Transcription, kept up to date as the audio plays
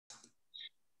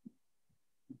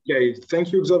Okay,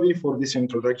 thank you, Xavi, for this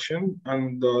introduction,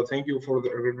 and thank you for the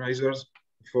organizers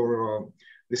for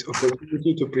this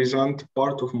opportunity to present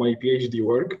part of my PhD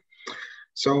work.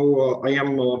 So I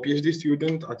am a PhD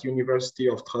student at University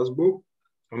of Strasbourg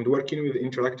and working with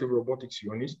interactive robotics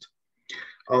unit.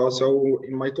 So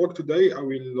in my talk today, I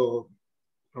will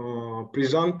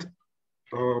present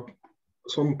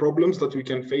some problems that we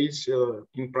can face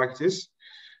in practice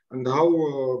and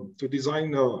how to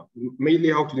design, mainly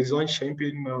how to design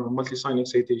champion multisine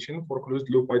excitation for closed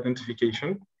loop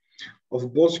identification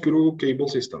of both screw cable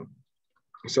system.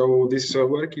 So this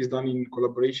work is done in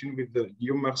collaboration with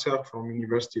Guillaume Mercère from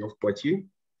University of Poitiers,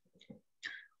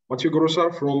 Mathieu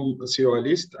Grossard from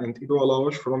List, and Edouard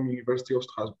Laroche from University of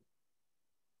Strasbourg.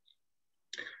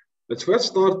 Let's first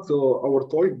start our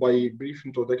talk by a brief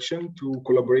introduction to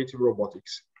collaborative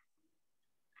robotics,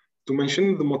 to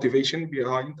mention the motivation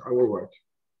behind our work.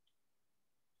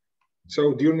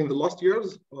 So during the last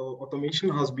years, automation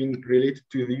has been related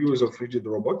to the use of rigid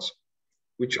robots,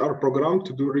 which are programmed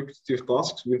to do repetitive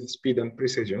tasks with speed and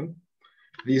precision.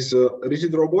 These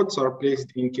rigid robots are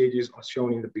placed in cages as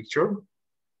shown in the picture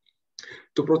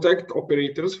to protect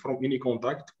operators from any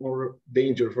contact or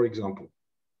danger, for example.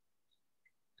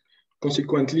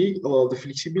 Consequently, the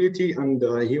flexibility and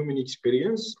human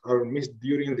experience are missed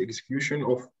during the execution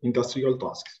of industrial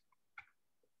tasks.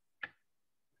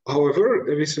 However,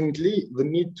 recently, the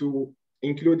need to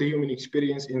include the human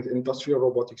experience in the industrial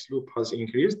robotics loop has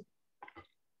increased.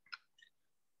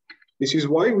 This is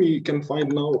why we can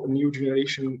find now a new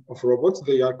generation of robots.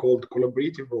 They are called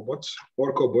collaborative robots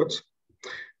or cobots.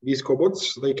 These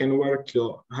cobots, they can work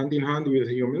hand in hand with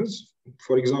humans,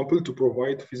 for example, to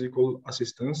provide physical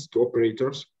assistance to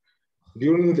operators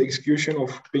during the execution of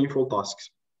painful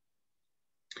tasks.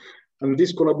 And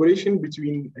this collaboration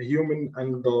between human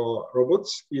and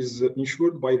robots is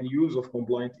ensured by the use of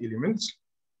compliant elements,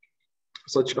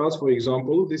 such as, for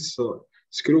example, this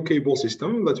screw cable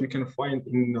system that we can find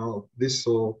in this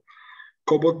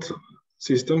cobot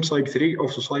system type 3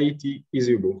 of society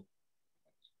Boukhebouz.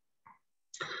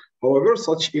 However,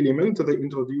 such elements, they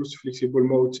introduce flexible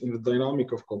modes in the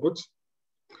dynamic of cobots,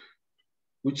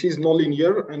 which is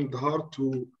nonlinear and hard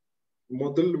to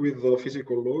model with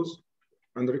physical laws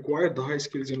and require high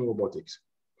skills in robotics.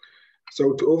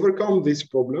 So to overcome these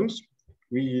problems,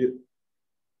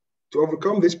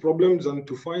 and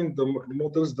to find the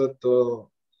models that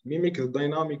mimic the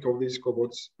dynamic of these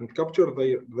cobots and capture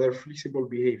their flexible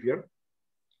behavior,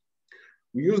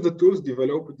 we use the tools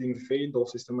developed in the field of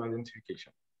system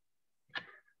identification,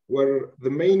 where the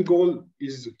main goal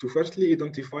is to firstly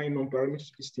identify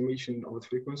non-parametric estimation of the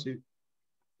frequency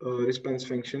response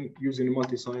function using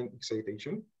multisine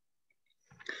excitation.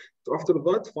 So after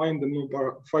that, find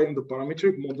the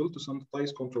parametric model to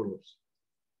synthesize controllers.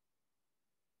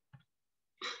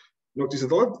 Notice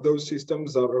that those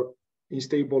systems are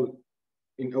unstable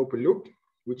in open loop,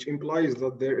 which implies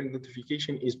that their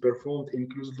identification is performed in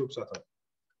closed loop setup.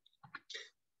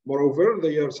 Moreover,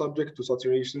 they are subject to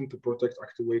saturation to protect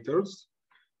actuators.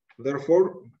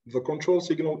 Therefore, the control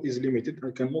signal is limited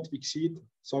and cannot exceed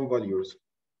some values.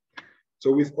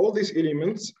 So with all these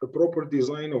elements, a proper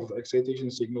design of the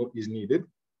excitation signal is needed.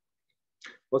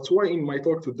 That's why in my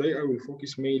talk today, I will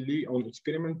focus mainly on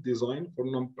experiment design for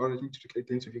non-parametric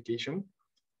identification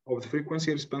of the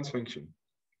frequency response function.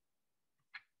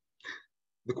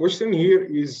 The question here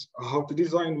is how to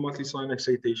design multisine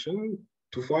excitation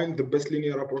to find the best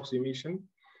linear approximation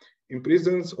in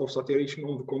presence of saturation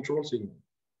on the control signal.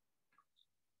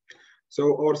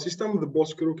 So our system, the Bose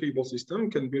screw cable system,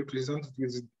 can be represented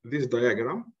with this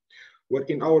diagram, where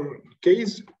in our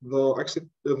case, the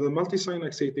multisine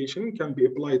excitation can be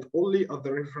applied only at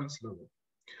the reference level.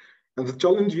 And the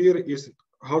challenge here is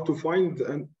how to find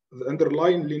the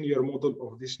underlying linear model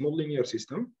of this nonlinear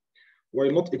system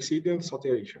while not exceeding the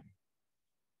saturation.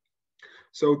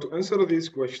 So to answer these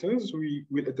questions, we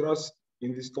will address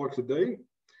in this talk today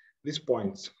these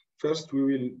points. First, we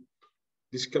will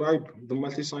describe the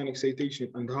multisine excitation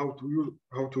and how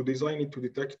to design it to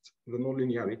detect the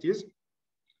nonlinearities.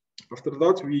 After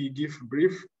that, we give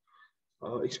brief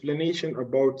explanation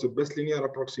about the best linear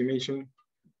approximation,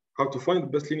 how to find the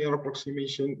best linear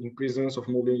approximation in presence of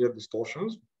nonlinear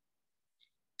distortions.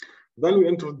 Then we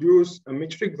introduce a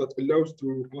metric that allows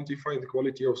to quantify the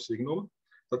quality of signal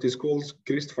that is called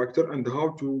Crest Factor and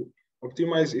how to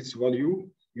optimize its value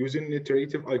using an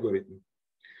iterative algorithm.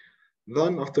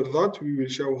 Then after that, we will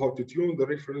show how to tune the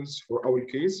reference for our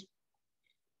case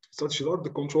such that the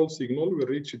control signal will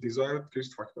reach a desired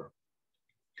Crest Factor.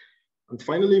 And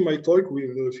finally, my talk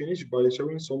will finish by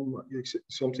showing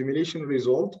some simulation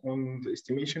result on the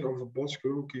estimation of the Bose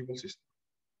screw cable system.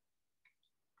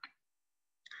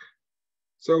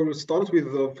 So we'll start with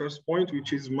the first point,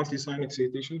 which is multisine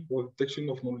excitation for detection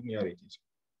of nonlinearities.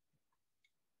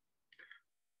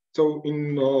 So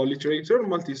in literature,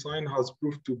 multisine has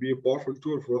proved to be a powerful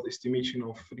tool for the estimation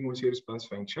of frequency response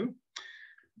function.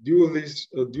 Due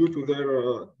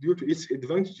to its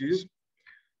advantages,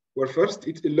 where first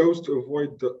it allows to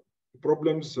avoid the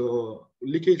problems,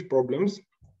 leakage problems.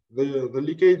 The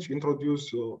leakage introduce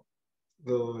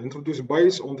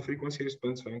bias on the frequency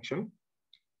response function.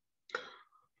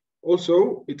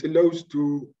 Also, it allows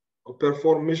to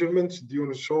perform measurements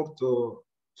during a short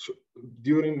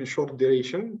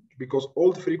duration because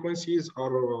all the frequencies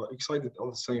are excited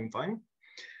at the same time.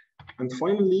 And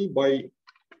finally, by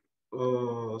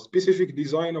specific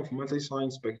design of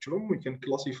multisine spectrum, we can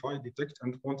classify, detect,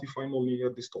 and quantify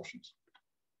nonlinear distortions.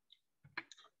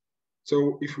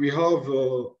 So if we have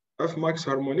F max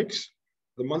harmonics,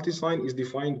 the multisine is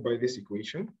defined by this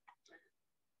equation,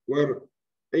 where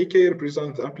AK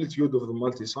represents the amplitude of the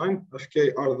multisine,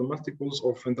 Fk are the multiples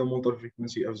of fundamental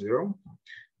frequency F0,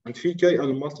 and Vk are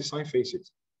the multisine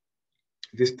phases.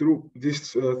 These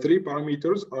three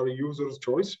parameters are user's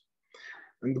choice,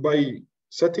 and by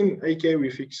setting AK, we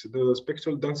fix the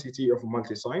spectral density of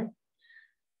multisine.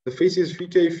 The phases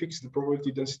Vk fix the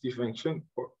probability density function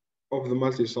of the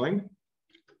multisine,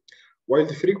 while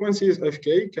the frequencies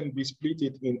Fk can be split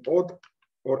in odd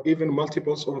or even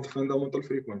multiples of the fundamental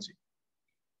frequency.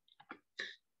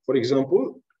 For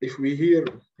example, if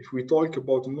we talk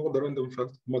about an odd random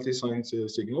multisine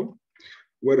signal,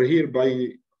 where here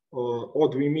by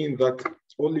odd we mean that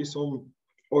only some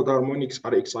odd harmonics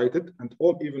are excited and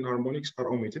all even harmonics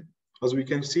are omitted, as we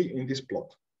can see in this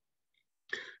plot.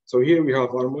 So here we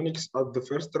have harmonics at the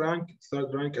first rank,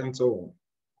 third rank, and so on.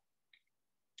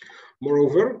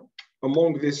 Moreover,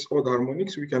 among these odd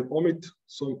harmonics, we can omit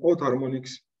some odd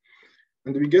harmonics,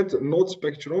 and we get an odd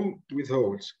spectrum with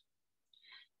holes.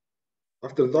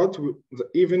 After that, the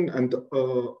even and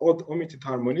odd omitted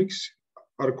harmonics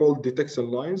are called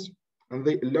detection lines, and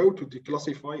they allow to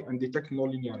declassify and detect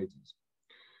nonlinearities.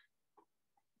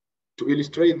 To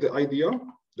illustrate the idea,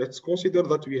 let's consider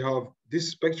that we have this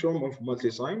spectrum of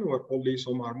multisine where only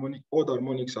some odd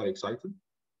harmonics are excited.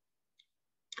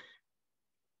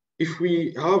 If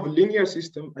we have a linear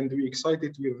system and we excite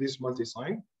it with this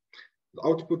multisine, the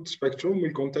output spectrum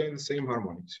will contain the same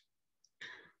harmonics.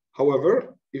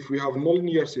 However, if we have a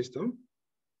nonlinear system,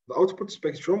 the output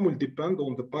spectrum will depend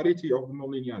on the parity of the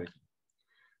nonlinearity.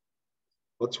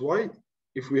 That's why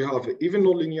if we have even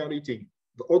nonlinearity,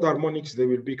 the odd harmonics, they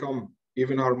will become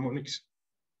even harmonics,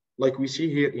 like we see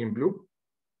here in blue.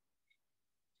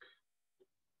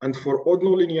 And for odd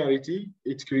nonlinearity,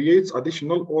 it creates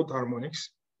additional odd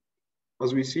harmonics,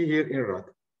 as we see here in red.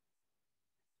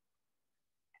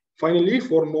 Finally,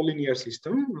 for nonlinear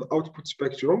system, the output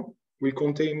spectrum will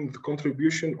contain the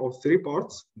contribution of three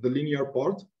parts: the linear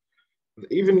part, the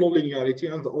even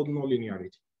nonlinearity, and the odd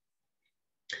nonlinearity.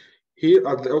 Here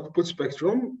at the output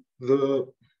spectrum, the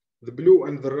blue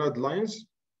and the red lines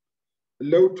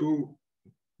allow to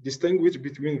distinguish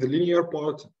between the linear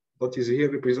part that is here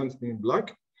represented in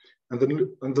black and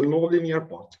the nonlinear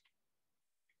part.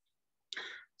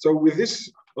 So with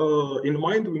this in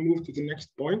mind, we move to the next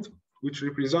point, which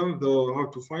represents how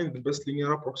to find the best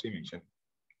linear approximation.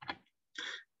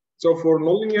 So for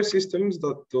nonlinear systems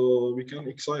that we can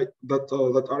excite,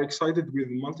 that are excited with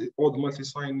odd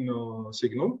multisine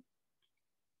signal,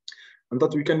 and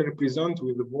that we can represent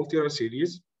with the Volterra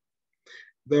series,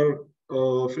 their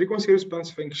frequency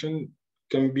response function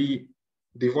can be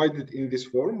divided in this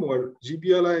form, where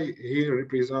GBLI here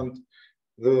represent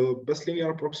the best linear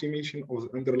approximation of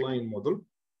the underlying model.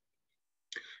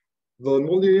 The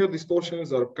nonlinear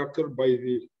distortions are captured by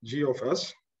the G of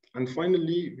S, and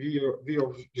finally V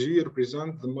of G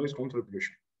represent the noise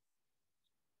contribution.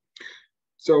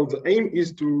 So the aim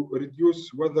is to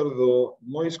reduce whether the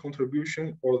noise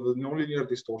contribution or the nonlinear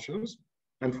distortions,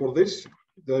 and for this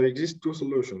there exist two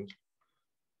solutions,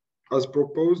 as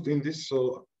proposed in this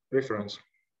reference.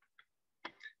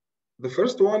 The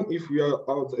first one, if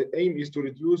the aim is to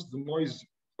reduce the noise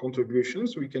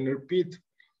contributions, we can repeat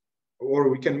or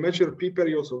we can measure P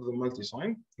periods of the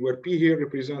multisine, where P here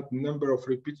represents the number of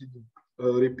repeated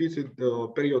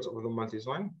periods of the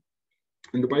multisine.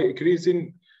 And by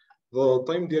increasing the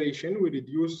time duration, we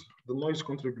reduce the noise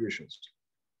contributions.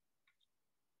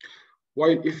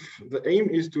 While if the aim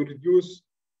is to reduce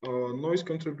noise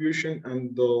contribution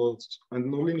and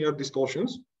nonlinear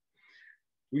distortions,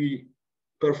 we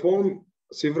perform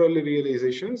several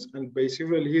realizations, and by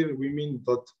several here we mean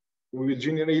that we will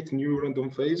generate new random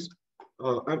phase,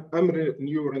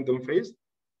 new random phase,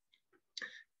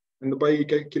 And by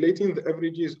calculating the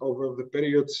averages over the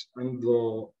periods and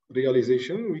the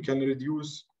realization, we can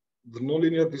reduce the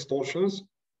nonlinear distortions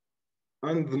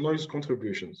and the noise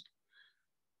contributions.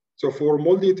 So for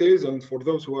more details and for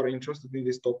those who are interested in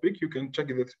this topic, you can check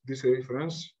this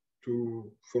reference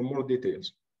for more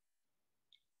details.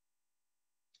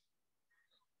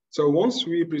 So once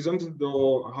we presented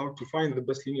how to find the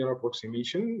best linear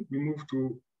approximation, we move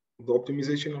to the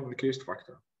optimization of the Crest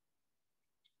factor.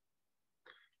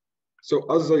 So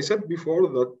as I said before,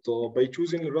 that by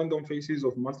choosing random phases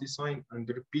of multisine and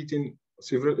repeating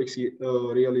several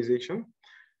realization,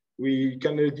 we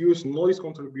can reduce noise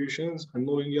contributions and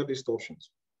nonlinear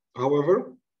distortions.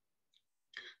 However,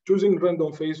 choosing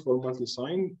random phase for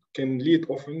multisine can lead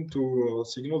often to a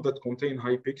signal that contain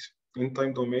high peaks in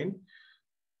time domain,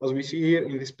 as we see here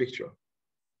in this picture.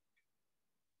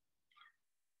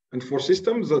 And for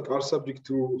systems that are subject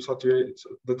to saturation,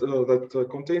 that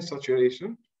contain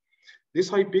saturation, these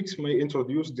high peaks may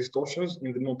introduce distortions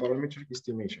in the non-parametric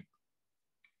estimation.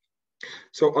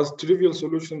 So as trivial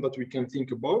solution that we can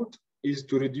think about is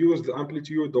to reduce the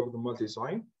amplitude of the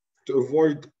multisine to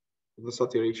avoid the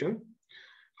saturation.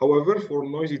 However, for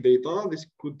noisy data, this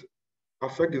could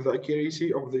affect the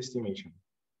accuracy of the estimation.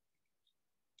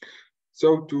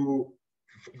 So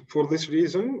for this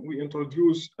reason, we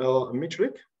introduce a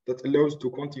metric that allows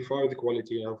to quantify the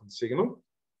quality of the signal.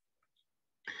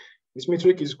 This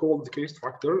metric is called the Crest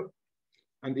factor,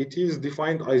 and it is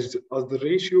defined as the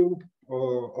ratio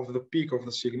of the peak of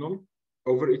the signal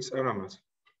over its RMS.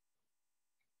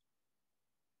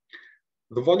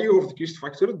 The value of the Crest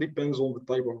factor depends on the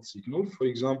type of the signal. For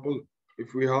example,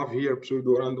 if we have here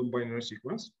pseudo-random binary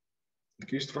sequence, the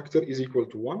Crest factor is equal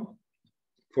to 1.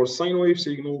 For sine wave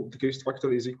signal, the Crest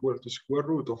factor is equal to square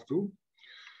root of 2.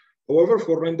 However,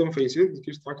 for random phases, the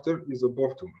Crest factor is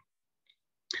above 2.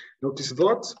 Notice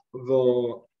that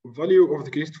the value of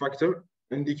the Crest factor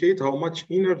indicate how much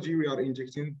energy we are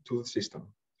injecting to the system.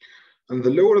 And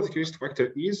the lower the Crest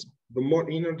factor is, the more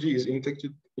energy is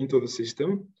injected into the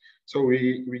system. So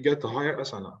we get a higher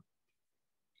SNR.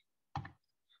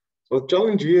 So the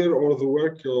challenge here, or the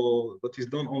work that is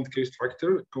done on the Crest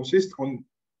factor, consists on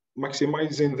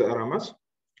maximizing the RMS,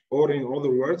 or in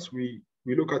other words, we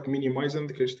look at minimizing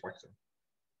the Crest factor.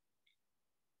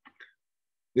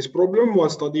 This problem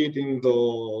was studied in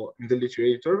the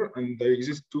literature, and there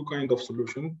exist two kinds of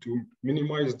solutions to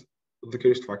minimize the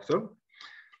Crest factor.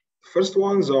 The first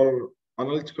ones are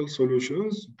analytical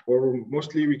solutions, or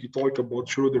mostly we could talk about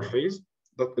Schroeder phase,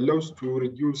 that allows to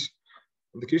reduce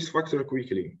the Crest factor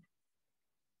quickly.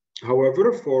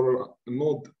 However, for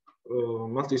node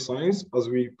multisines, as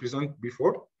we presented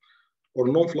before, or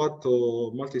non-flat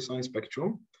multisine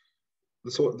spectrum,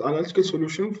 so the analytical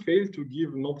solution failed to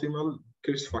give an optimal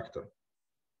Crest factor.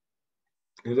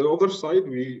 On the other side,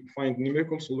 we find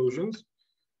numerical solutions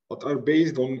that are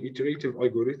based on iterative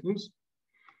algorithms,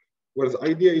 where the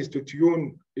idea is to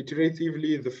tune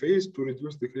iteratively the phase to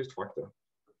reduce the Crest factor.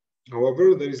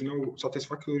 However, there is no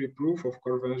satisfactory proof of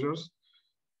convergence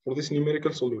for these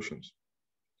numerical solutions.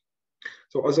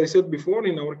 So as I said before,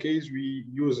 in our case, we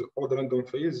use odd random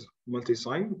phase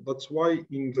multisine. That's why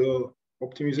in the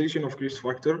optimization of Crest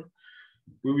factor,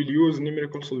 we will use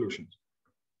numerical solutions.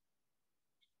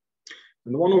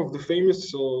 And one of the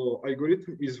famous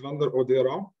algorithm is Van der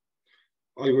Odera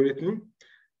algorithm,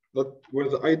 where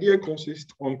the idea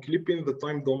consists on clipping the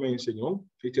time domain signal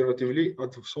iteratively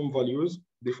at some values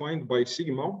defined by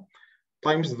sigma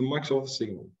times the max of the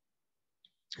signal.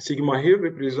 Sigma here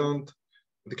represent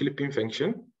the clipping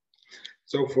function.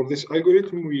 So for this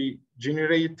algorithm, we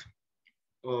generate,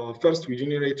 first we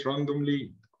generate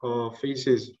randomly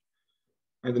phases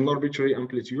and an arbitrary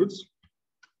amplitudes.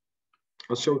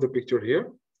 I'll show the picture here.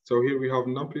 So here we have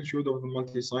an amplitude of the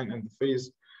multisine and the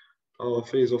phase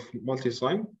of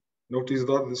multisine. Notice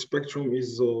that the spectrum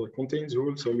is contains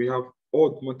rule, so we have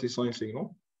odd multisine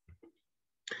signal.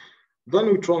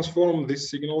 Then we transform this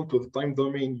signal to the time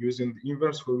domain using the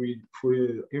inverse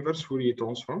Fourier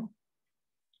transform.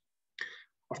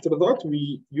 After that,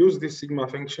 we use this sigma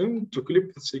function to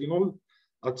clip the signal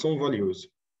at some values.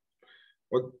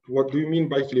 What do you mean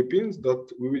by clipping?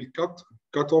 That we will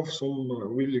cut off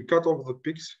the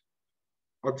peaks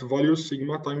at values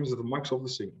sigma times the max of the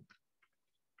signal.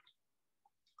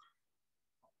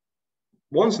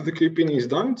 Once the clipping is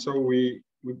done, so we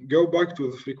go back to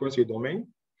the frequency domain,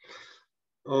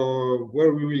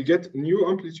 where we will get new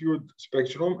amplitude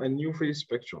spectrum and new phase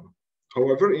spectrum.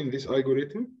 However, in this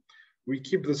algorithm, we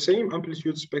keep the same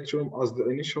amplitude spectrum as the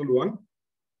initial one,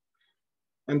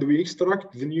 and we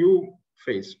extract the new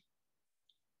phase.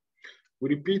 we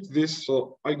repeat this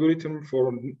algorithm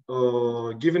for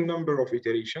a given number of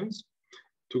iterations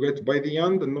to get by the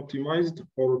end an optimized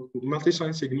or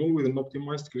multisine signal with an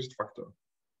optimized Crest factor.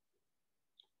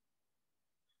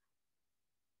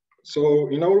 So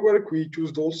in our work, we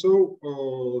chose also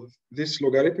this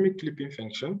logarithmic clipping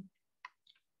function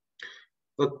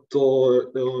that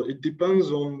it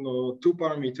depends on two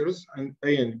parameters, and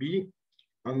A and B,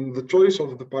 and the choice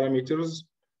of the parameters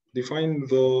define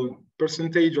the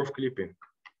percentage of clipping.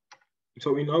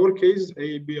 So in our case,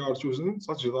 A and B are chosen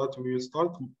such that we will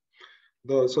start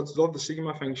such that the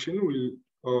sigma function will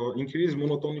increase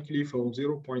monotonically from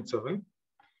 0.7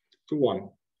 to 1.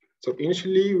 So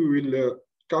initially we will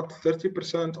cut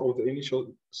 30% of the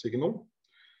initial signal,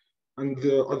 and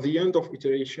at the end of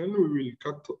iteration we will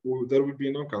cut. There will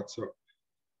be no cut. So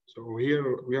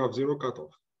here we have zero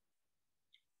cutoff.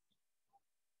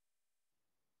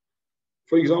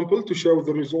 For example, to show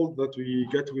the result that we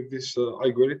get with this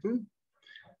algorithm,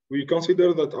 we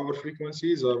consider that our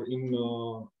frequencies are in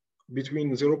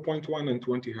between 0.1 and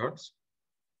 20 Hertz.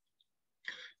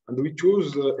 And we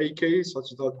choose AK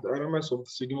such that the RMS of the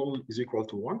signal is equal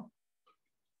to 1.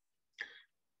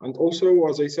 And also,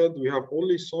 as I said, we have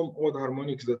only some odd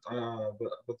harmonics that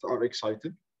are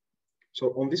excited.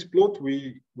 So on this plot,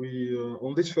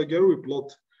 on this figure, we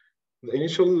plot the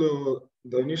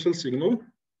initial signal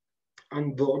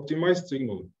and the optimized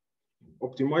signal.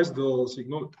 Optimize the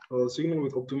signal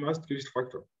with optimized Crest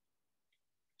factor.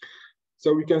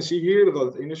 So we can see here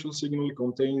that the initial signal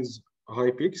contains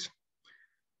high peaks.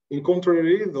 In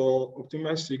contrary, the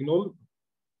optimized signal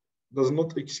does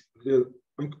not,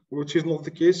 which is not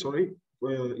the case, sorry,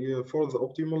 for the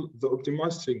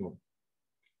optimized signal.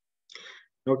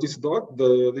 Notice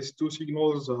that these two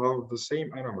signals have the same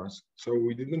RMS, so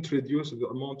we didn't reduce the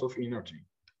amount of energy.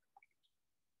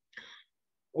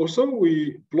 Also,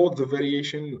 we plot the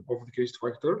variation of the Crest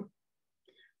factor,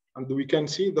 and we can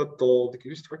see that the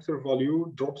Crest factor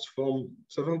value drops from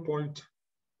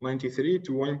 7.93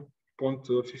 to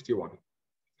 1.51.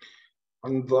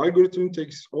 And the algorithm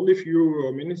takes only a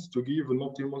few minutes to give an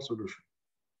optimal solution.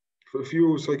 For a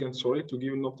few seconds, sorry, to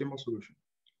give an optimal solution.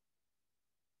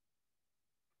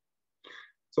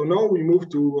 So now we move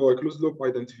to closed loop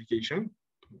identification.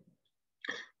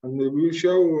 And we will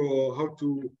show how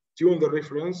to tune the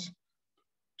reference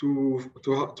to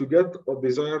get a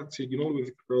desired signal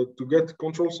with to get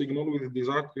control signal with a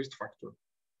desired Crest factor.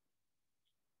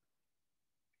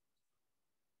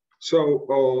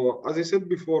 So as I said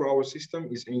before, our system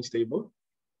is unstable.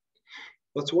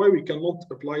 That's why we cannot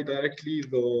apply directly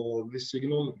this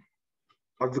signal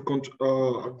at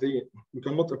we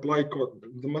cannot apply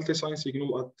the multisine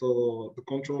signal at the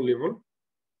control level.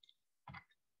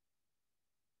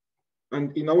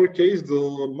 And in our case, the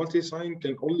multisine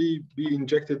can only be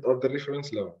injected at the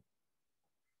reference level.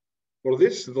 For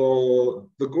this,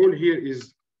 the goal here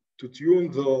is to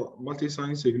tune the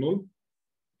multisine signal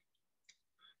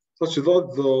such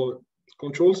that the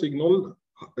control signal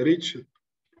reach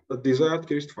a desired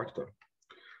Crest factor.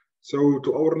 So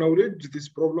to our knowledge, this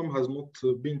problem has not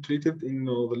been treated in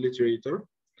the literature.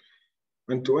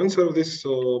 And to answer this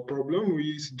problem,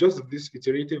 we suggest this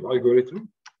iterative algorithm,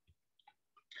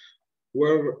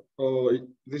 where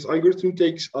this algorithm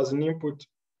takes as an input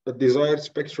a desired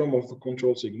spectrum of the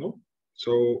control signal.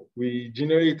 So we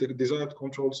generate a desired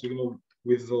control signal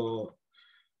with the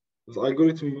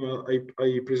algorithm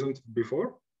I presented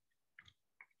before.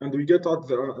 And we get at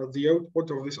the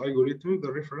output of this algorithm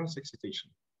the reference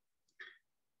excitation.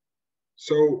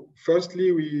 So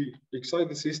firstly, we excite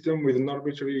the system with an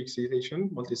arbitrary excitation,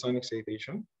 multisine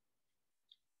excitation.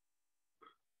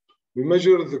 We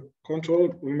measure the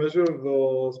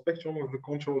spectrum of the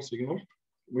control signal.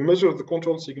 We measure the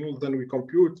control signal, then we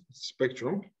compute the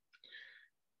spectrum.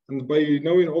 And by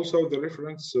knowing also the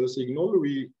reference signal,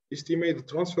 we estimate the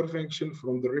transfer function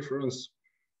from the reference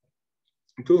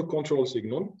to the control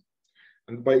signal.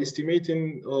 And by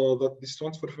estimating that this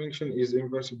transfer function is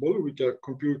inversible, we can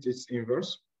compute its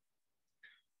inverse.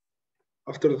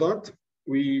 After that,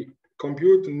 we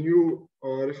compute a new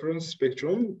reference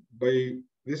spectrum by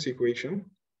this equation.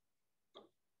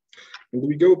 And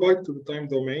we go back to the time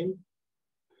domain,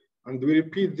 and we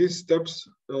repeat these steps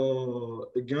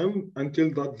again until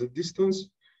that the distance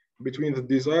between the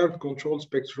desired control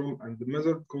spectrum and the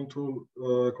measured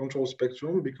control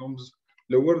spectrum becomes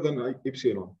lower than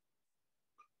epsilon.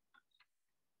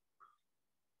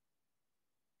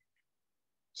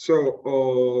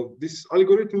 So this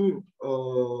algorithm,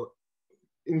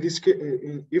 in this case,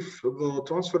 if the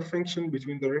transfer function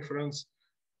between the reference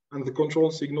and the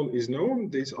control signal is known,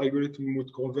 this algorithm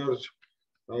would converge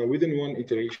within one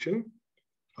iteration.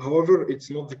 However,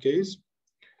 it's not the case.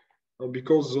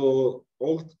 because all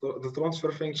the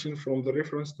transfer function from the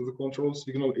reference to the control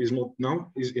signal is not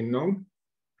known, is unknown.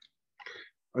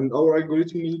 And our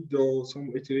algorithm needs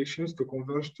some iterations to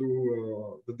converge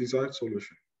to the desired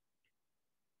solution.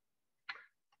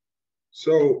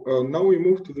 So now we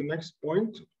move to the next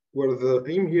point, where the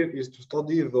aim here is to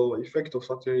study the effect of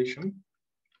saturation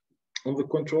on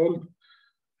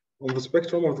the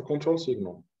spectrum of the control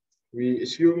signal. We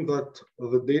assume that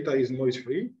the data is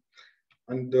noise-free.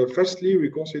 And firstly, we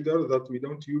consider that we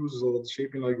don't use the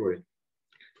shaping algorithm.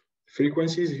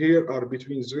 Frequencies here are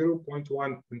between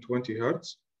 0.1 and 20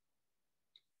 Hertz.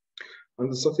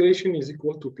 And the saturation is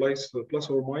equal to plus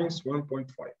or minus 1.5.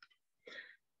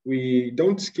 We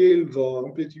don't scale the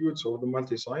amplitudes of the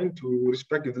multisine to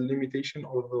respect the limitation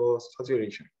of the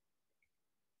saturation.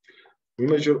 We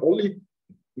measure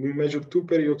 2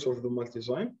 periods of the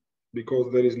multisine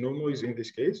because there is no noise in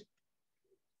this case.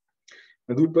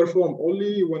 And we perform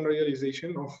only one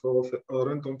realization of a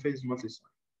random phase multisine.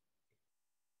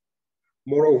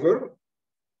 Moreover,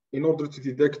 in order to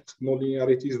detect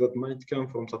nonlinearities that might come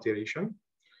from saturation,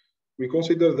 we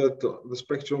consider that the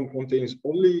spectrum contains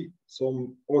only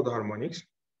some odd harmonics.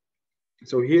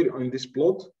 So here in this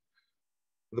plot,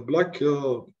 the black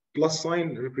plus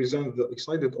sign represents the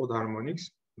excited odd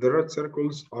harmonics. The red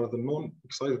circles are the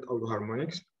non-excited odd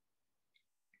harmonics.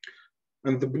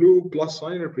 And the blue plus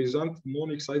sign represents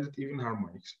non-excited even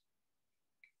harmonics.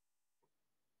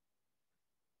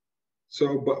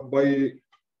 So by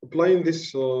applying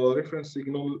this reference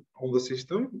signal on the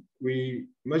system, we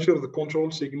measure the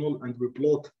control signal and we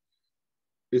plot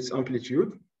its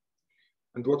amplitude.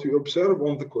 And what we observe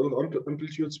on the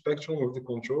amplitude spectrum of the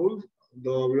control,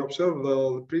 we observe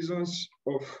the presence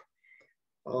of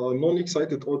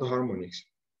non-excited odd harmonics.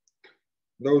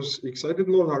 Those excited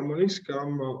odd harmonics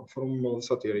come from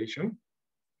saturation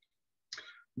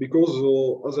because,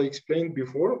 as I explained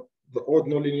before, the odd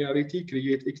nonlinearity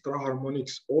creates extra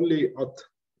harmonics only at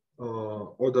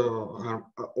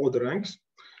odd ranks,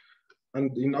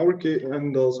 and in our case,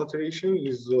 and saturation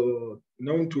is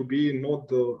known to be not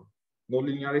the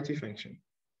nonlinearity function.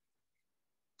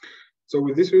 So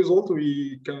with this result,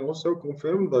 we can also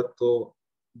confirm that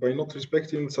by not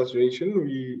respecting saturation,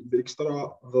 the extra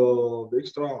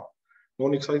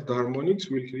non-excited harmonics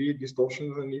will create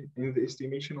distortions in the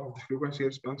estimation of the frequency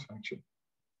response function.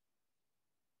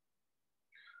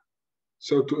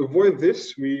 So to avoid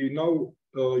this, we now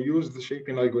use the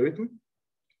shaping algorithm,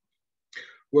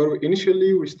 where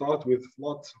initially we start with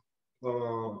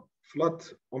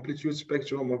flat amplitude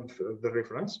spectrum of the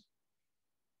reference.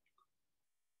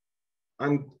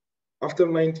 And after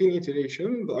 19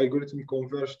 iterations, the algorithm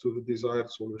converges to the desired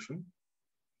solution,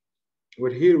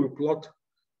 where here we plot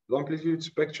the amplitude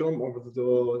spectrum of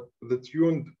the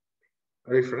tuned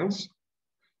reference.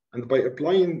 And by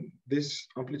applying this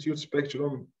amplitude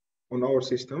spectrum on our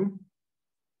system,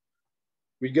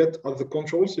 we get at the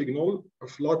control signal a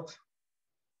flat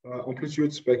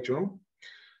amplitude spectrum.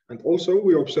 And also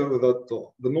we observe that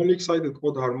the non-excited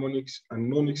odd harmonics and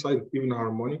non-excited even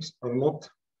harmonics are not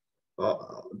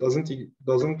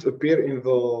doesn't appear in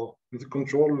the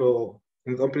control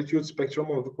in the amplitude spectrum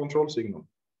of the control signal.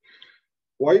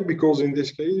 Why? Because in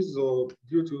this case,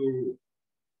 due to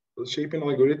the shaping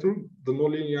algorithm, the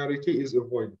nonlinearity is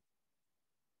avoided.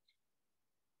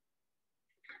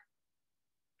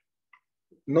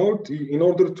 Now, in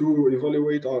order to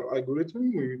evaluate our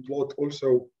algorithm, we plot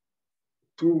also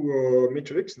two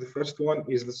metrics. The first one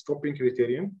is the stopping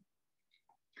criterion,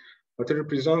 that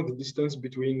represents the distance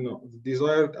between the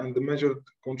desired and the measured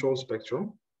control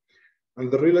spectrum, and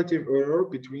the relative error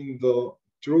between the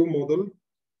true model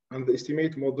and the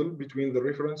estimate model between the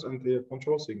reference and the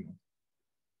control signal.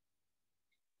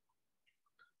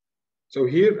 So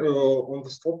here on the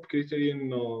stop criterion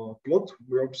plot,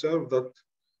 we observe that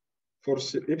for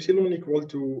epsilon equal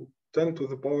to 10 to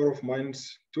the power of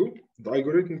minus 2, the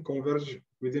algorithm converges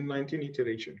within 19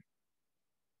 iterations.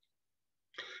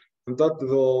 And that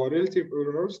the relative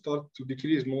error starts to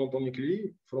decrease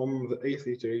monotonically from the 8th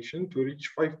iteration to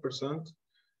reach 5%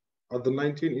 at the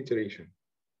 19th iteration.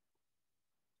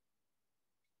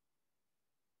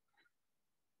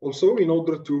 Also, in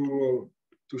order to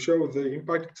show the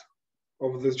impact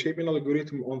of the shaping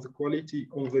algorithm on the quality,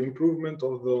 on the improvement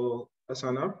of the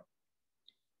SNR,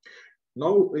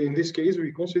 now in this case,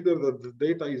 we consider that the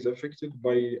data is affected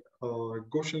by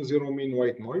Gaussian zero mean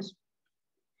white noise.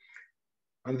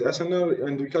 And the SNR,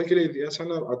 and we calculate the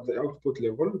SNR at the output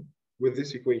level with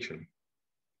this equation.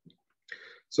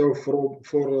 So for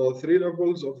 3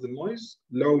 levels of the noise,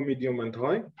 low, medium, and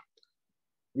high,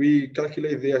 we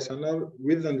calculate the SNR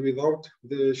with and without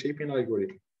the shaping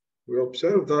algorithm. we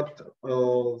observe that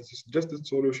the suggested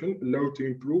solution allowed to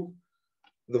improve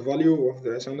the value of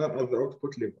the SNR at the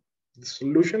output level. The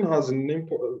solution has an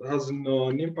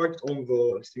impact on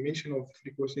the estimation of the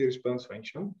frequency response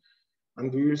function,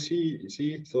 and we will see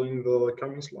it in the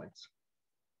coming slides.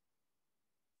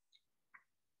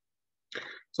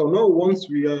 So now, once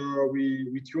we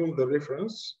tune the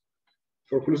reference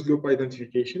for closed loop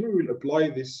identification, we will apply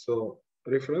this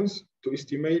reference to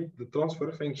estimate the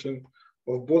transfer function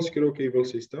of both screw cable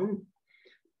system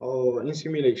in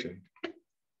simulation.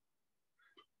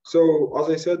 So, as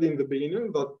I said in the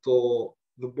beginning, that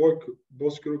the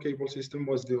Boukhebouz screw cable system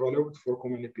was developed for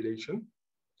co-manipulation,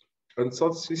 and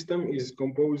such system is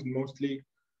composed mostly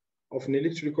of an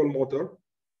electrical motor,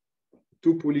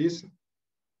 2 pulleys,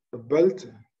 a belt,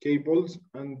 cables,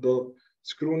 and the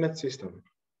screw net system.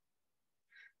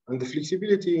 And the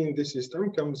flexibility in this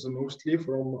system comes mostly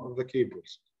from the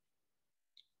cables.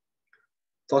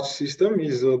 Such system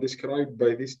is described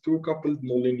by these 2 coupled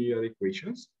nonlinear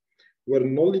equations, where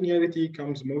nonlinearity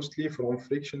comes mostly from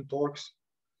friction torques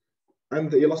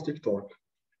and the elastic torque.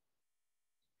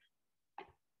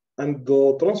 And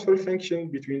the transfer function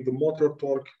between the motor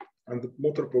torque and the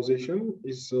motor position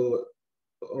is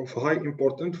of high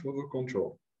importance for the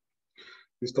control.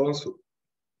 This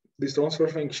transfer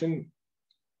function,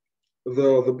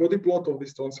 the body plot of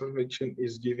this transfer function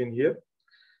is given here,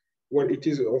 where it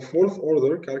is of 4th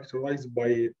order characterized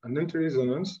by an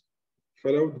anti-resonance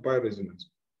followed by resonance.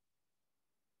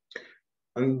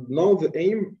 And now the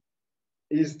aim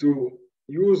is to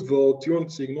use the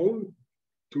tuned signal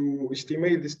to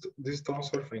estimate this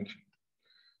transfer function.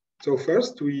 So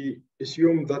first, we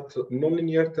assume that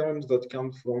nonlinear terms that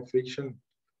come from friction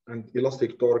and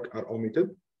elastic torque are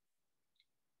omitted.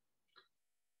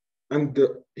 And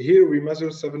here we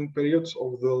measure 7 periods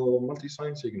of the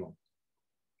multisine signal.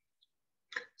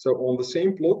 So on the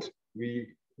same plot, we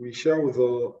show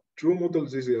the true model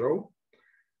Z0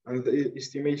 and the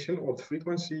estimation of the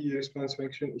frequency response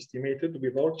function estimated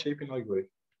without shaping algorithm.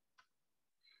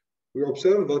 We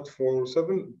observe that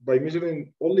by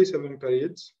measuring only 7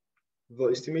 periods, the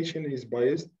estimation is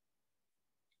biased,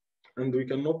 and we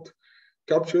cannot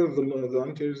capture the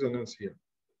anti-resonance here.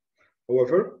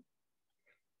 However,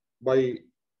 by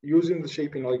using the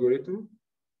shaping algorithm,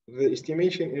 the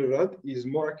estimation in red is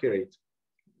more accurate.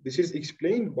 This is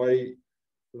explained by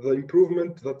the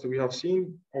improvement that we have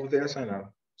seen of the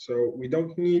SNR. So we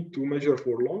don't need to measure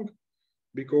for long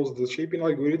because the shaping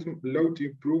algorithm allows to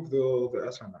improve the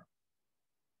SNR.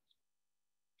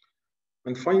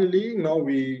 And finally, now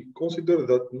we consider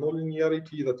that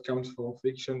nonlinearity that comes from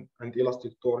friction and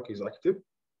elastic torque is active.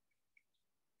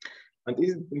 And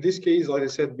in this case, as I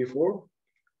said before,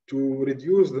 to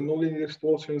reduce the nonlinear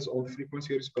distortions on the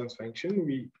frequency response function,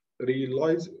 we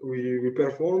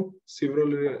perform several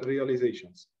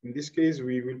realizations. In this case,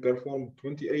 we will perform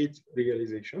 28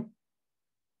 realizations.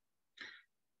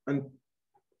 And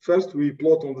first, we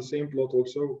plot on the same plot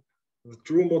also the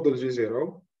true model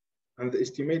G0 and the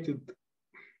estimated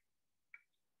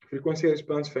frequency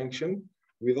response function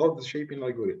without the shaping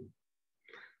algorithm.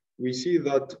 We see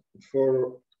that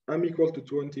for m equal to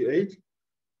 28,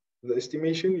 the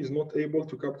estimation is not able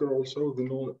to capture also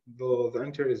the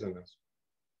anti-resonance.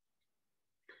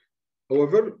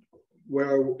 However,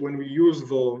 when we use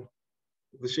the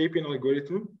shaping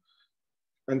algorithm,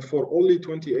 and for only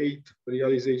 28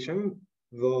 realization,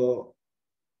 the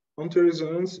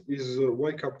anti-resonance is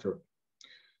well captured.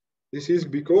 This is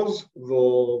because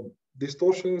the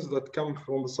distortions that come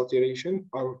from the saturation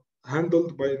are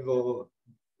handled by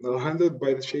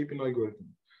the shaping algorithm.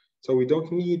 So we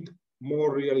don't need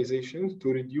more realizations to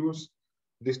reduce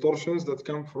distortions that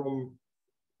come from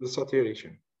the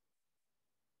saturation.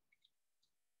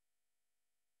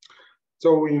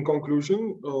 So in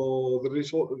conclusion,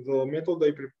 the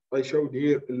method I showed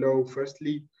here allow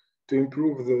firstly to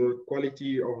improve the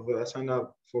quality of the SNR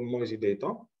for noisy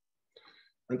data.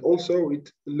 And also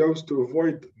it allows to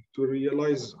avoid to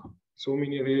realize so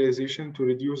many realizations to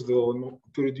reduce the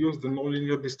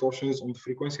nonlinear distortions on the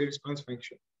frequency response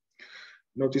function.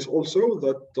 Notice also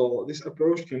that this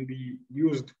approach can be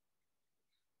used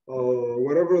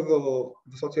wherever the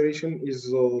saturation is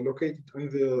located in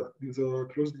the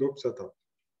closed loop setup.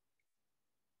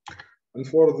 And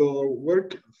for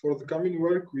the coming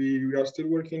work, we are still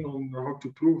working on how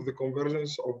to prove the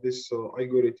convergence of this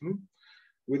algorithm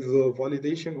with the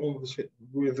validation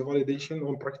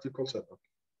on practical setup.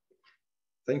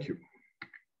 Thank you.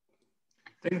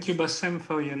 Thank you, Bassem,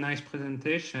 for your nice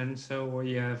presentation. So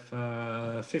we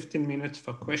have 15 minutes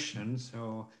for questions,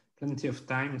 so plenty of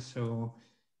time. So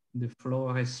the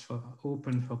floor is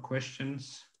open for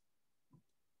questions.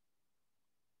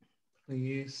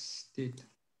 Yes, did.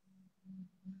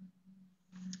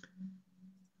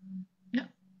 Yeah.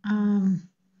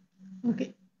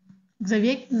 Okay.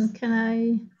 Xavier, can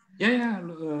I? Yeah,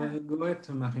 go ahead,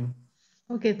 Marie.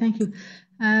 Okay, thank you.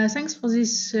 Thanks for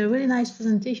this really nice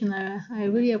presentation. I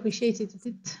really appreciate it.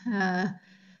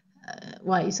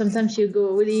 Why sometimes you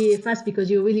go really fast because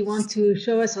you really want to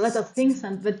show us a lot of things,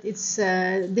 but it's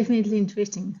definitely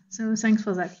interesting. So thanks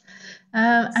for that.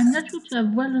 I'm not sure to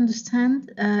have well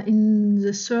understand in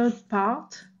the third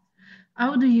part.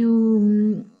 How do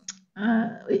you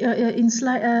in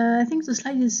slide? I think the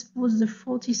slide was the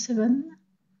 47.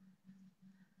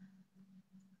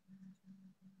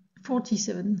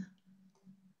 47.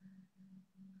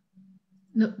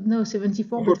 No,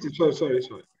 74. 40, sorry.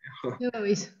 No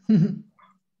worries.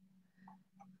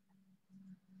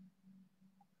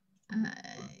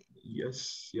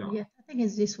 Yes, yeah. Yeah, I think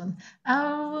it's this one.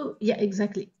 Oh, yeah,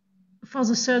 exactly. For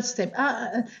the third step,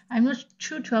 I'm not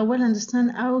sure to well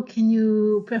understand how can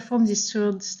you perform this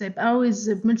third step. How is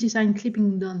the multisine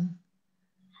clipping done?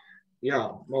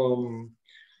 Yeah.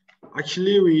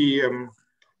 Actually, we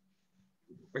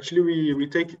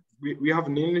have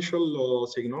an initial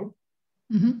signal,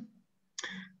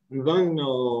 and then,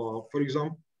 for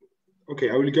example, okay,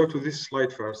 I will go to this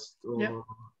slide first. Yeah,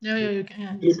 you can.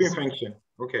 Yeah, clipping function.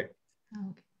 Okay.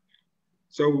 Okay.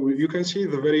 So you can see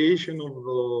the variation of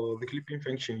the clipping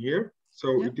function here.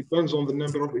 So it depends on the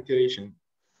number of iteration.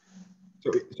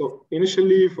 So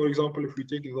initially, for example, if we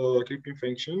take the clipping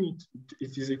function,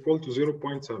 it is equal to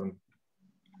 0.7.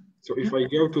 So if I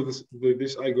go to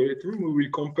this algorithm, we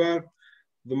will compare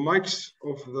the max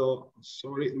of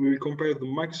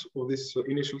this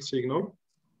initial signal.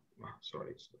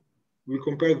 We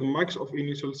compare the max of this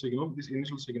initial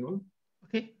signal,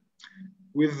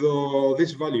 with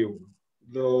this value,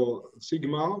 the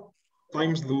sigma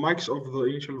times the max of the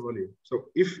initial value. So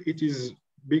if it is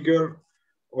bigger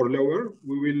or lower,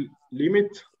 we will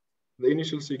limit the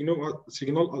initial signal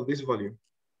at this value.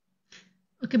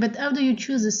 Okay, but how do you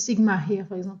choose a sigma here,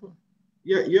 for example?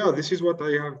 Yeah, this is what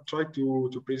I have tried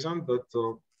to present.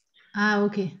 That.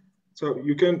 Okay. So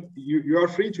you are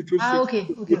free to choose. Okay.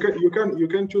 You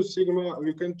can choose sigma.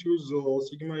 You can choose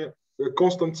sigma,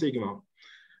 constant sigma.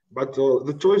 But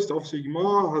the choice of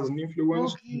sigma has an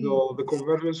influence on the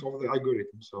convergence of the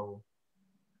algorithm. So.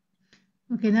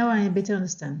 Okay, now I better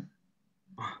understand.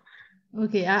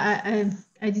 Okay,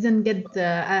 I didn't get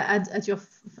at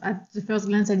the first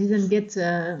glance I didn't get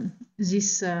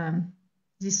this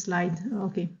slide.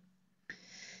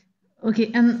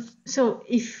 Okay, and so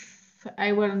if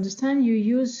I will understand, you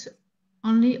use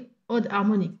only odd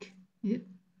harmonic. Yeah.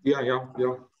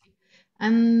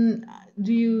 And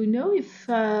do you know if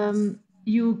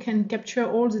you can capture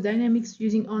all the dynamics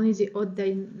using only the odd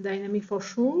dynamic for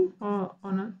sure or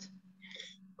not?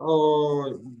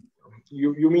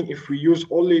 You mean if we use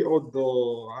only odd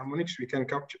harmonics, we can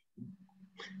capture?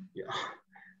 Yeah.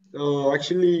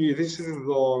 Actually, this is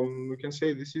we can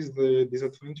say this is the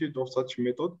disadvantage of such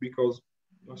method, because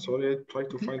sorry, I try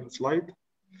to find the slide.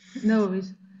 No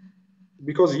worries.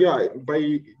 Because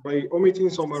by omitting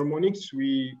some harmonics,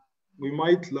 we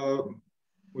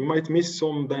might miss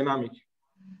some dynamic.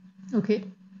 Okay.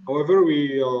 However,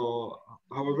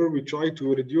 we try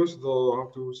to reduce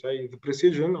the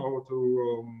precision or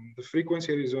the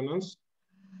frequency resonance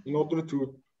in order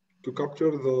to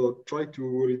capture try to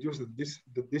reduce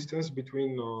the distance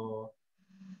between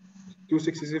two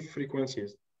successive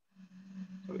frequencies.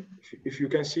 So if you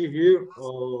can see here,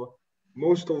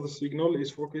 most of the signal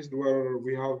is focused where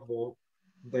we have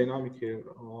dynamic here,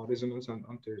 resonance and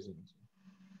anti-resonance.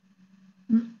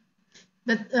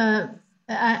 But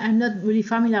I'm not really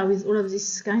familiar with all of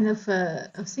this kind of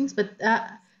things, but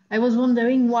I was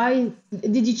wondering why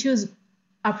did you choose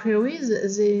a priori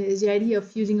the idea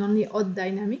of using only odd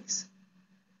dynamics?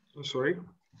 Sorry?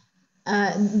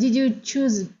 Did you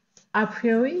choose a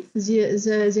priori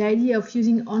the idea of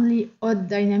using only odd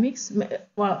dynamics?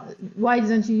 Well, why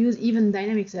didn't you use even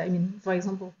dynamics? I mean, for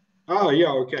example.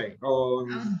 Yeah, okay.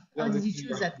 How did you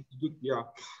choose that? Good, yeah.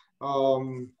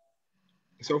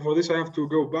 So for this, I have to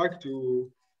go back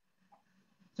to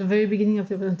the very beginning of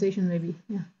the presentation, maybe.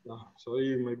 Yeah.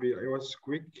 Sorry, maybe I was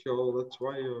quick. That's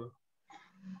why.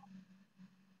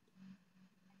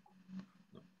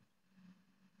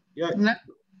 Yeah. No.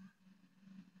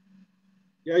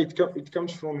 Yeah, it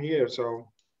comes from here. So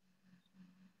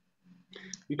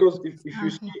because if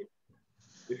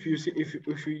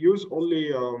you use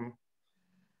only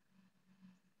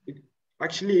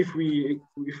actually if we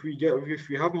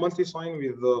have multisine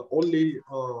with only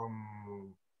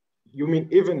you mean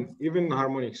even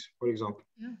harmonics, for example.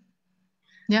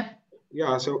 Yeah.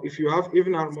 Yeah, so if you have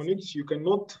even harmonics, you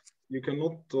cannot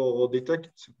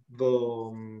detect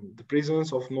the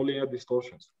presence of nonlinear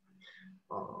distortions.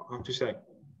 I have to say.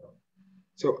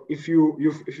 So if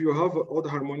you have odd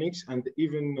harmonics and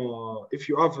even if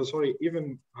you have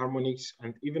even harmonics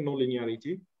and even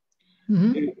nonlinearity,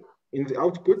 in the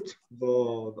output,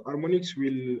 the harmonics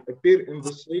will appear in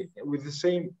the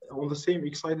same on the same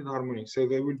excited harmonics. So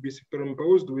they will be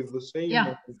superimposed with the same.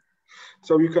 Yeah.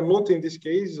 So you cannot, in this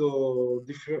case,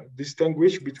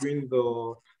 distinguish between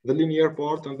the linear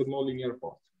part and the nonlinear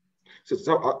part. So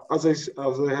as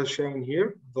I have shown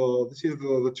here, this is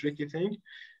the tricky thing,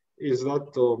 is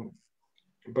that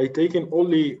by taking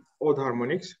only odd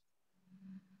harmonics,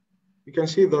 you can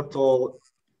see that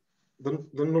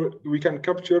we can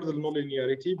capture the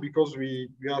nonlinearity because the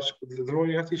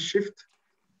nonlinearity shift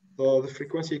the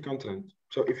frequency content.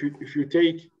 So if you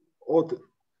take odd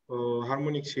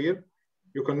harmonics here,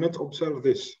 you cannot observe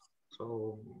this.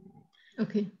 So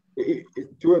okay.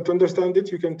 To understand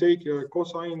it, you can take a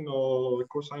cosine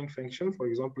function, for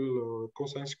example,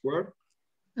 cosine square.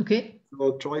 Okay.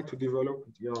 So try to develop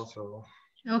it. Yeah. So.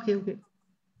 Okay. Okay.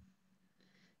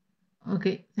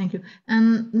 Okay. Thank you.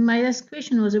 And my last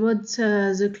question was about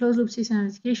the closed loop system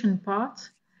identification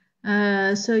part.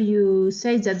 So you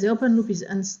say that the open loop is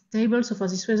unstable. So for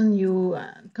this reason, you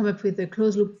come up with a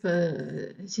closed loop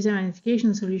system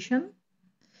identification solution.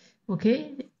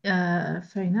 Okay, fair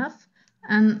enough.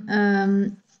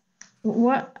 And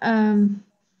what? I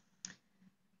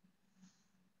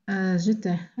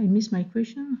missed my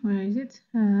question. Where is it?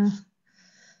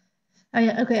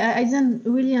 Okay, I didn't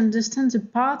really understand the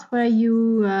part where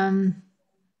you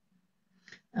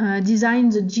design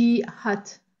the G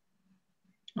hat.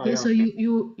 Okay, so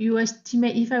you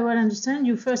estimate, if I well understand,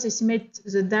 you first estimate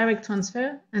the direct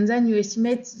transfer and then you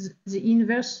estimate the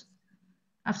inverse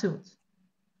afterwards.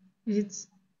 Is it?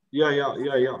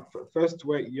 Yeah. First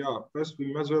we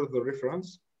measure the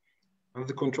reference and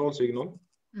the control signal.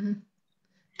 Mm-hmm.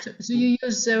 So you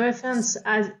use the reference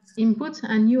as input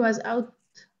and you as output.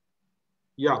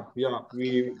 Yeah.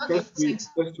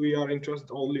 First we are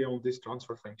interested only on this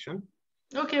transfer function.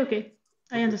 Okay.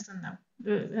 I understand now.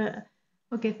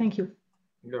 Okay, thank you.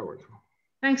 You're welcome.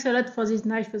 Thanks a lot for this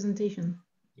nice presentation.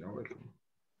 You're welcome.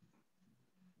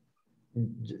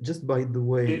 Just by the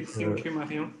way. Thank you,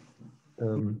 Marion.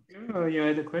 You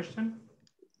had a question?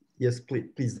 Yes,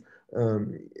 please.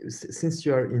 Since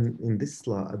you are in this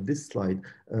slide,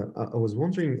 I was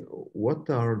wondering what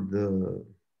are the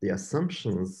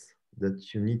assumptions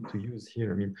that you need to use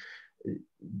here. I mean,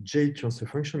 J transfer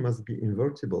function must be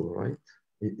invertible, right?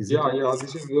 Yeah.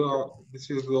 This is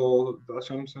the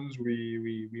assumptions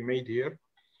we made here.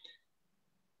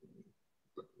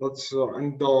 That's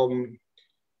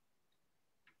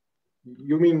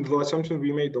you mean the assumption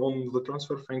we made on the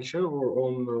transfer function or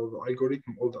on the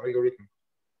algorithm or the algorithm?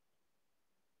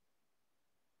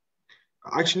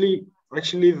 Actually,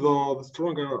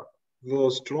 the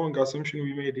strong assumption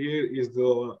we made here is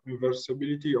the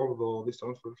inversibility of this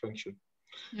transfer function.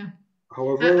 Yeah.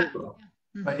 However,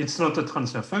 but it's not a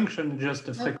transfer function, just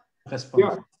a frequency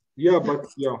response.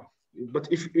 But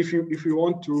if you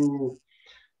want to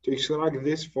extract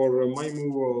this for a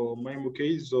MIMO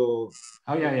case,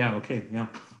 okay.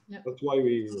 That's why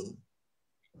we.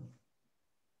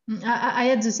 I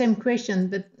had the same question,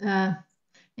 but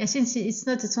since it's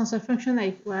not a transfer function,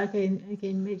 I can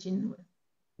imagine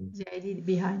the idea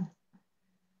behind.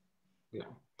 Yeah,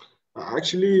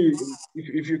 actually,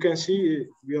 if you can see,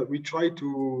 we try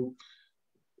to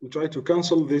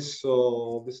cancel this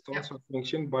transfer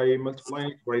function by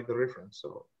multiplying it by the reference.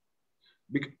 So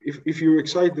if you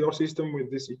excite your system with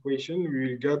this equation, we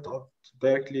will get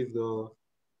directly the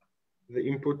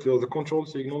input, the control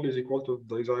signal is equal to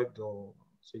the desired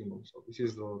signal. So this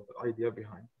is the idea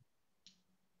behind.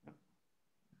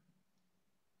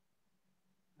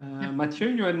 Mathieu,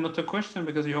 you had not a question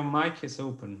because your mic is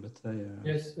open. But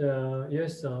yes.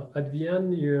 At the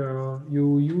end,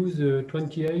 you use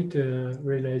 28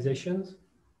 realizations.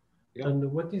 Yeah.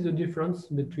 And what is the difference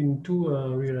between two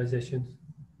realizations?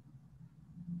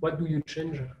 What do you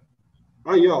change?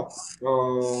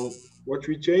 What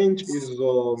we change is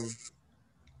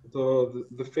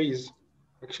the phase.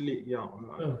 Actually,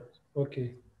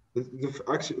 okay.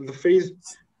 The phase,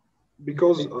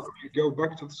 because we go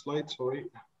back to the slide. Sorry.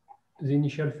 The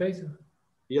initial phase.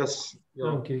 Yes.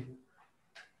 Yeah. Okay.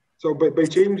 So by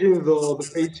changing the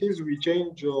phases, we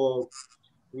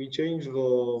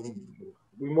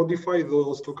modify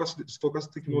the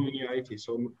stochastic nonlinearity.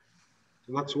 So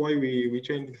that's why we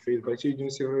change the phase by changing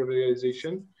serial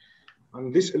realization,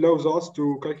 and this allows us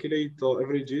to calculate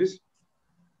averages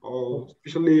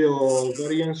especially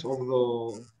variance of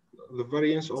the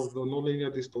variance of the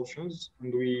nonlinear distortions,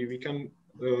 and we can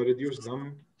reduce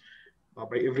them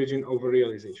by averaging over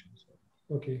realizations.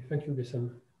 Okay, thank you,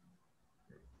 Bassem.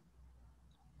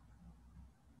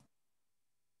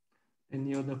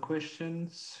 Any other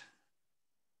questions?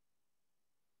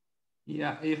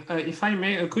 Yeah, if I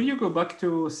may, could you go back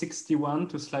to 61,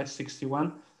 to slide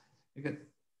 61?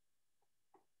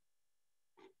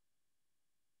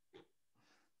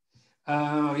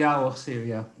 Yeah, we'll see.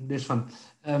 Yeah, this one.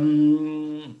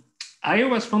 I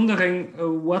was wondering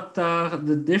what are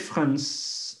the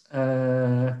difference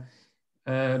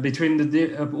between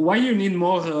the why you need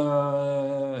more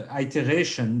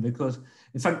iteration, because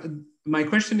in fact my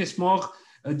question is more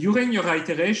during your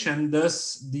iteration,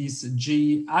 does this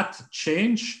G at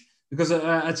change? Because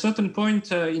at certain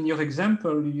point in your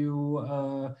example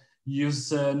you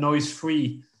use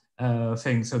noise-free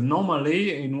thing. So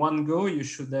normally in one go you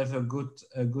should have a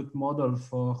good model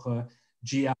for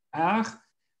GR.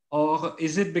 Or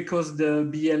is it because the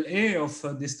BLA of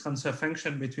this transfer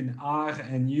function between R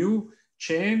and U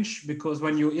change? Because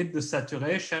when you hit the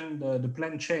saturation, the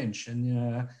plane change.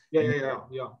 And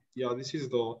yeah. This is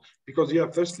the because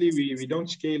firstly we don't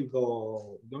scale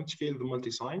the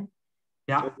multisine.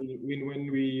 Yeah. So when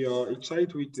we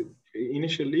excite,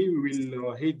 initially we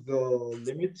will hit the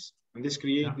limits, and this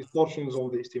creates distortions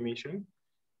of the estimation.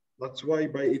 That's why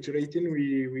by iterating,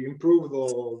 we improve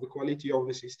the quality of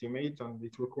this estimate, and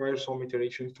it requires some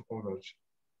iterations to converge.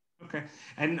 Okay.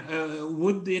 And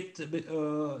would it,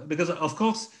 because of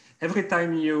course, every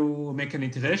time you make an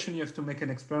iteration, you have to make an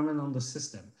experiment on the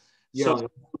system. Yeah. So,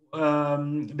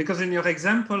 because in your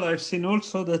example, I've seen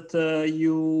also that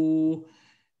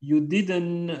you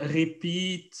didn't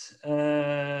repeat,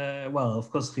 well, of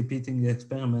course, repeating the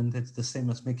experiment, it's the same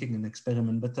as making an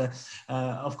experiment. But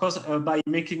of course, by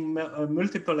making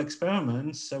multiple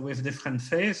experiments with different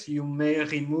phase, you may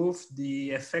remove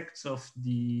the effects of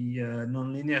the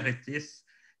non-linearities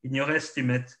in your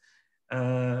estimate.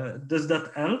 Does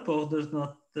that help or does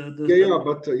not?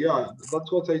 That's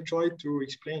what I tried to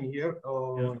explain here.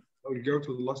 I'll go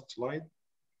to the last slide.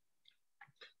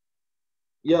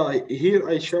 Yeah, here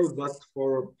I showed that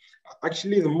for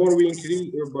actually the more we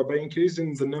increase by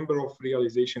increasing the number of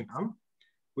realization M,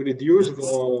 we reduce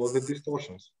the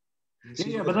distortions.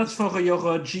 Yeah, but that's for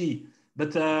your G.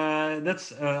 But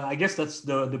that's I guess that's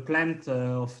the plant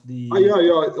of the.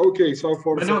 Okay, so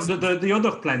for but no, the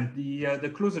other plant, the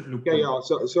closed loop. Yeah.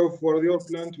 So for the other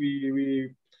plant,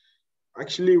 we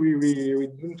actually we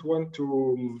didn't want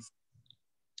to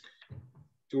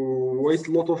waste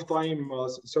a lot of time.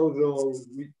 So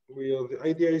the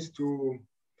idea is to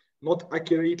not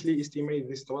accurately estimate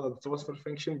this transfer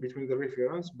function between the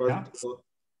reference, but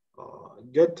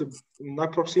get an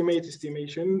approximate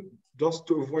estimation just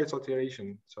to avoid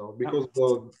saturation. So because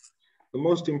the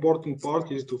most important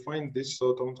part is to find this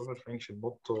transfer function,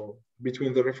 not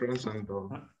between the reference and.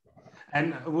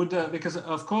 And would because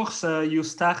of course you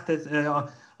started.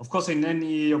 Of course, in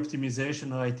any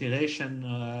optimization or iteration,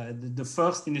 the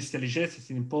first initialization is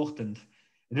important.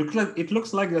 It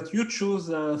looks like that you choose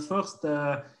first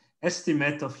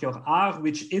estimate of your R,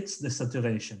 which hits the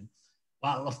saturation.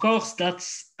 Well, of course,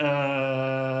 that's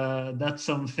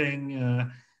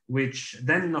something which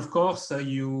then, of course, the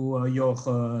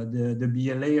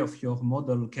BLA of your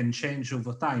model can change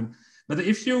over time. But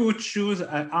if you would choose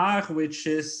an R, which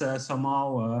is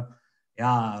somehow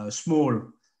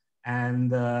small,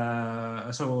 and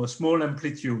so a small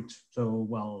amplitude, so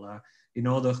well, in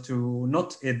order to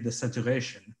not hit the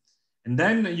saturation, and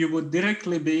then you would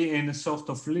directly be in a sort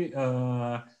of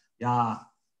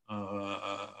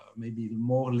maybe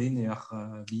more linear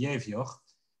behavior,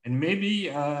 and maybe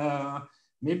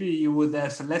you would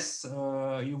have less,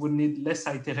 you would need less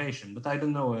iteration. But I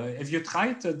don't know. Have you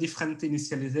tried a different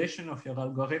initialization of your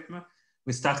algorithm?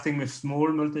 We're starting with small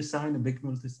multisine, a big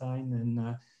multisine,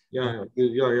 and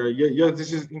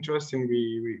This is interesting.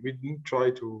 We didn't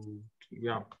try to.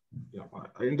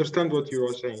 I understand what you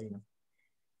are saying.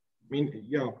 I mean,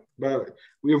 but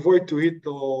we avoid to hit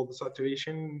the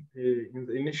saturation in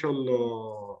the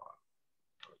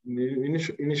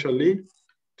initially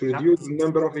to reduce the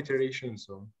number of iterations.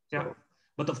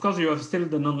 But of course you have still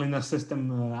the nonlinear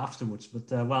system afterwards. But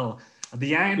well, at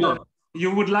the end, you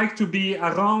would like to be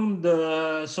around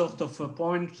the sort of a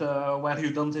point where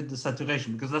you don't hit the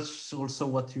saturation, because that's also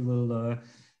what you will,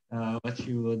 what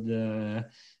you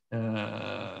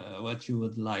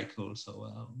would like also.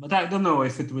 But I don't know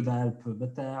if it would help.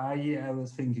 But I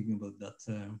was thinking about that.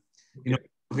 You know,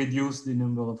 reduce the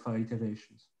number of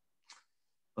iterations.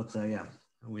 But yeah,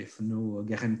 we have no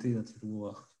guarantee that it will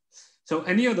work. So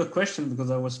any other question,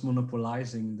 because I was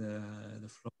monopolizing the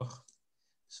floor.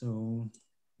 So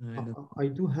I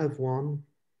do have one.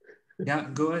 Yeah,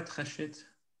 go ahead, Rashid.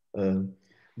 When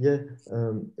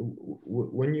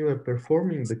you are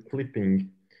performing the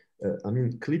clipping, I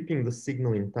mean, clipping the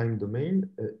signal in time domain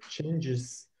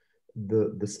changes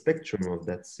the spectrum of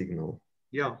that signal.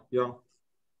 Yeah.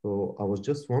 So I was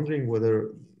just wondering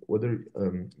whether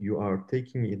you are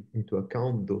taking it into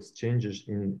account those changes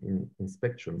in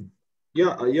spectrum.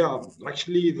 Yeah.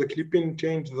 Actually, the clipping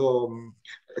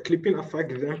clipping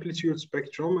affect the amplitude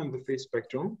spectrum and the phase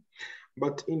spectrum.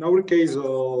 But in our case,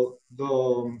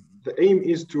 the aim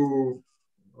is to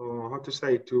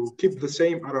to keep the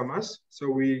same RMS.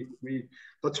 So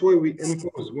that's why we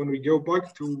impose when we go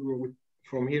back to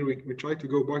from here. We try to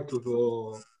go back to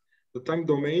the time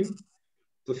domain.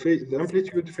 The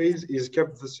amplitude phase is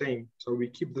kept the same. So we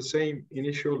keep the same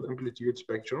initial amplitude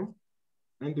spectrum,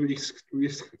 and we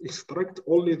extract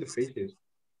only the phases.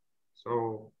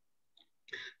 So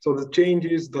the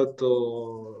changes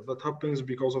that happens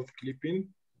because of clipping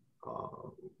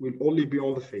will only be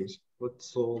on the phase.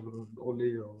 That's the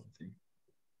only thing.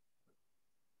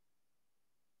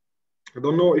 I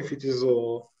don't know if it is.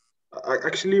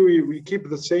 Actually, we keep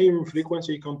the same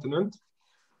frequency continent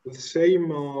with the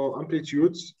same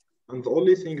amplitudes, and the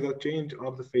only thing that change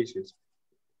are the phases.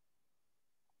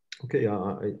 Okay,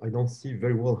 I don't see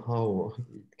very well how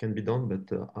it can be done,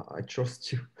 but I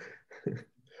trust you.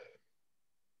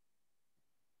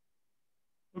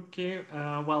 Okay,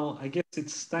 well, I guess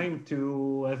it's time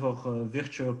to have our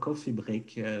virtual coffee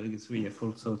break because we have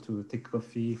also to take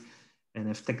coffee and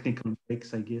have technical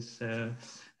breaks, I guess. So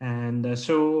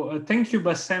thank you,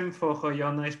 Bassem, for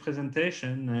your nice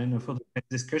presentation and for the nice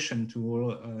discussion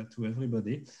to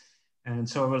everybody. And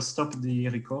so I will stop the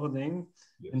recording.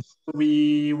 Yes. And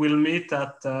we will meet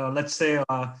at, let's say,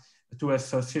 to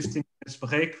have a 15 minutes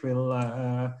break,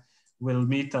 we'll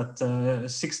meet at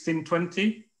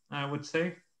 16:20, I would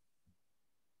say.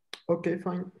 Okay,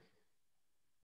 fine.